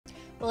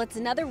Well, it's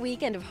another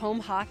weekend of home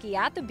hockey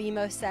at the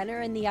BMO Center,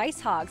 and the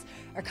IceHogs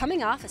are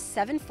coming off a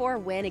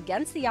 7-4 win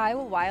against the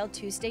Iowa Wild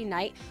Tuesday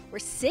night, where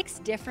 6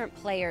 different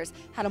players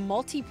had a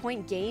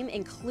multi-point game,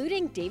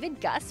 including David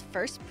Guss'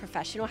 first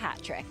professional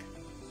hat trick.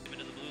 Into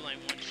the blue line,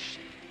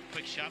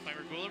 quick shot by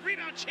Regula,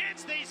 rebound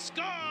chance, they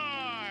score!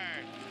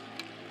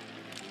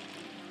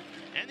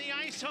 And the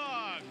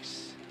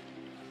IceHogs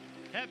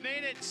have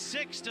made it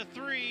 6-3,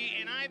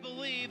 and I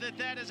believe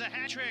that is a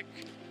hat trick.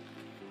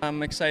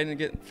 I'm excited to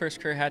get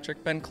first career hat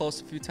trick. Been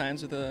close a few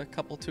times with a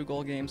couple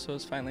 2-goal games, so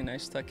it's finally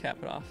nice to cap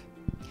it off.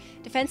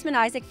 Defenseman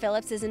Isaac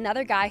Phillips is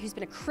another guy who's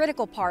been a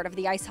critical part of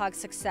the IceHogs'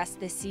 success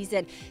this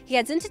season. He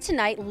heads into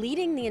tonight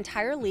leading the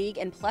entire league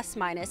in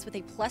plus-minus with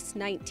a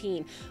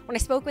 +19. When I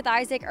spoke with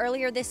Isaac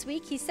earlier this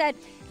week, he said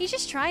he's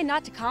just trying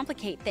not to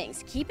complicate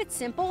things, keep it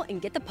simple,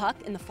 and get the puck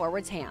in the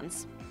forwards'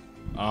 hands.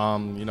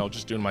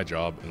 Just doing my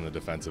job in the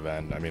defensive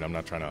end. I mean, I'm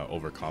not trying to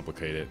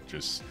overcomplicate it.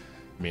 Just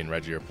me and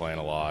Reggie are playing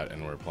a lot,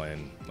 and we're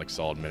playing like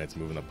solid minutes,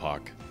 moving the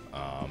puck.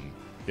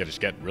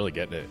 Just really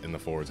getting it in the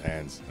forwards'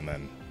 hands, and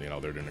then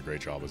they're doing a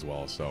great job as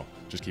well. So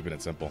just keeping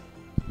it simple.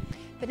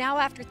 But now,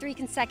 after 3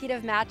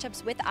 consecutive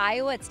matchups with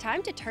Iowa, it's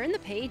time to turn the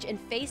page and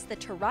face the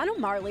Toronto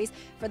Marlies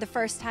for the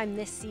first time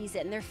this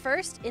season. They're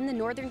first in the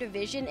Northern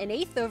Division and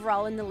 8th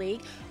overall in the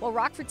league, while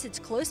Rockford sits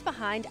close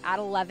behind at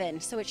 11.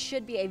 So it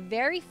should be a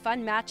very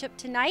fun matchup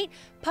tonight.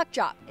 Puck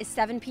drop is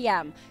 7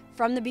 p.m.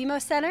 From the BMO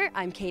Center,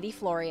 I'm Katie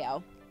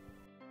Florio.